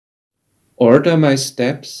Order my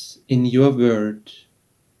steps in your word.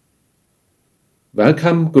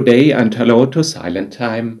 Welcome, good day, and hello to Silent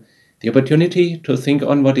Time, the opportunity to think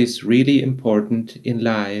on what is really important in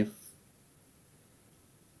life.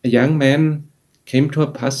 A young man came to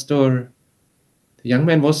a pastor. The young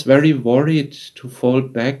man was very worried to fall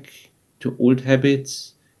back to old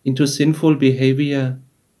habits, into sinful behavior.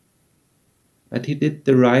 But he did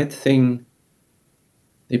the right thing.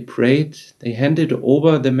 They prayed, they handed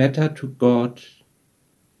over the matter to God.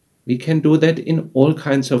 We can do that in all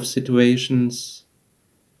kinds of situations.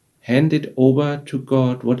 Hand it over to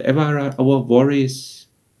God, whatever are our worries,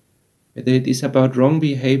 whether it is about wrong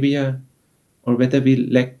behavior or whether we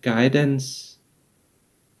lack guidance.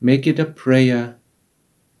 Make it a prayer.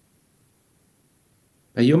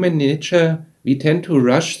 By human nature, we tend to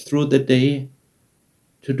rush through the day,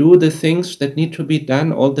 to do the things that need to be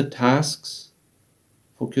done, all the tasks,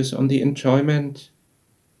 focus on the enjoyment.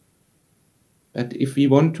 But if we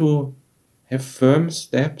want to have firm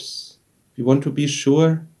steps, we want to be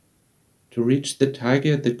sure to reach the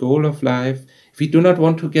target, the goal of life, if we do not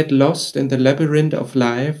want to get lost in the labyrinth of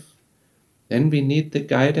life, then we need the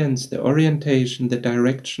guidance, the orientation, the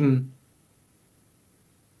direction.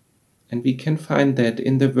 And we can find that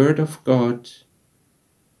in the Word of God.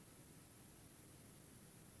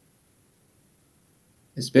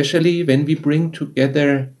 Especially when we bring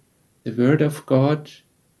together the Word of God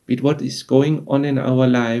with what is going on in our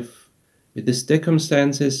life, with the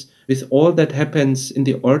circumstances, with all that happens in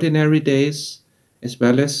the ordinary days as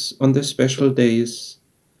well as on the special days.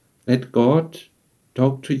 Let God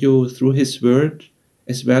talk to you through His Word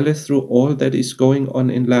as well as through all that is going on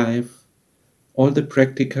in life, all the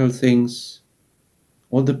practical things,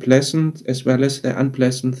 all the pleasant as well as the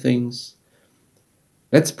unpleasant things.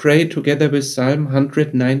 Let's pray together with Psalm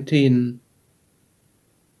 119.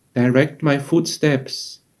 Direct my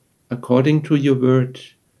footsteps according to your word.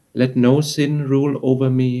 Let no sin rule over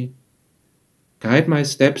me. Guide my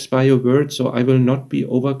steps by your word, so I will not be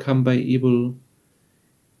overcome by evil.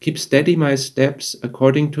 Keep steady my steps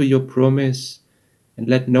according to your promise, and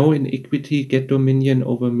let no iniquity get dominion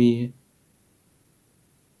over me.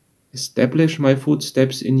 Establish my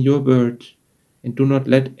footsteps in your word, and do not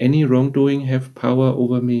let any wrongdoing have power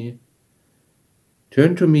over me.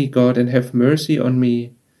 Turn to me, God, and have mercy on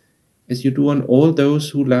me, as you do on all those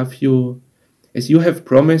who love you. As you have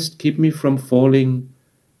promised, keep me from falling.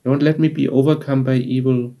 Don't let me be overcome by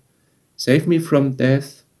evil. Save me from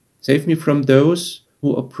death. Save me from those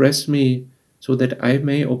who oppress me, so that I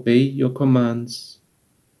may obey your commands.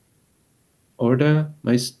 Order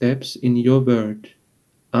my steps in your word.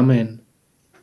 Amen.